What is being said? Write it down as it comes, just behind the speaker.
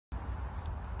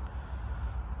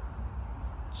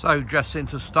So just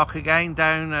into stock again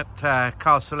down at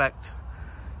Car Select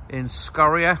in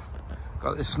Scoria.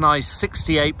 Got this nice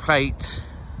 68 plate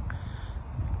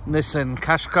Nissan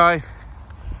Qashqai.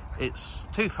 It's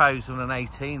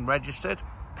 2018 registered.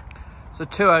 It's a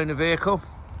 2-owner vehicle.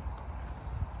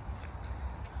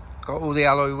 Got all the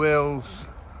alloy wheels,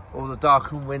 all the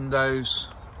darkened windows.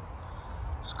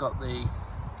 It's got the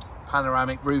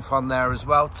panoramic roof on there as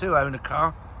well. 2-owner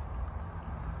car.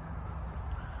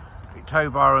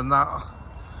 Tow bar and that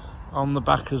on the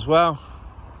back as well.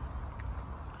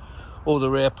 All the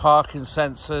rear parking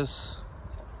sensors.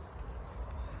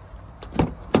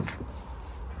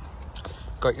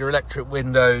 Got your electric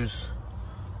windows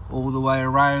all the way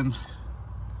around.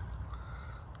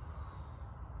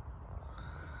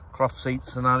 Cloth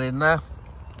seats and that in there.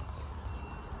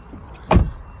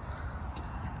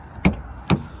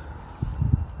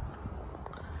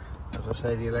 As I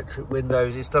say, the electric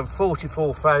windows. It's done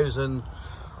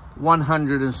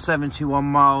 44,171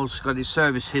 miles. Got his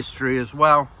service history as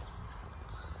well.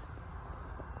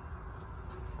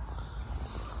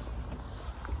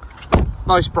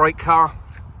 Nice bright car.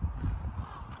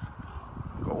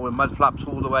 Got all the mud flaps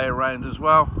all the way around as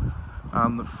well.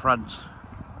 And the front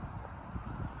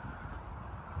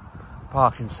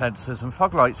parking sensors and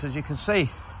fog lights, as you can see.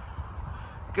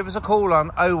 Give us a call on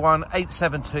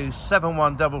 01872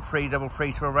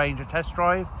 713333 to arrange a test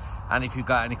drive. And if you've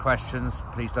got any questions,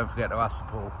 please don't forget to ask the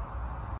Paul.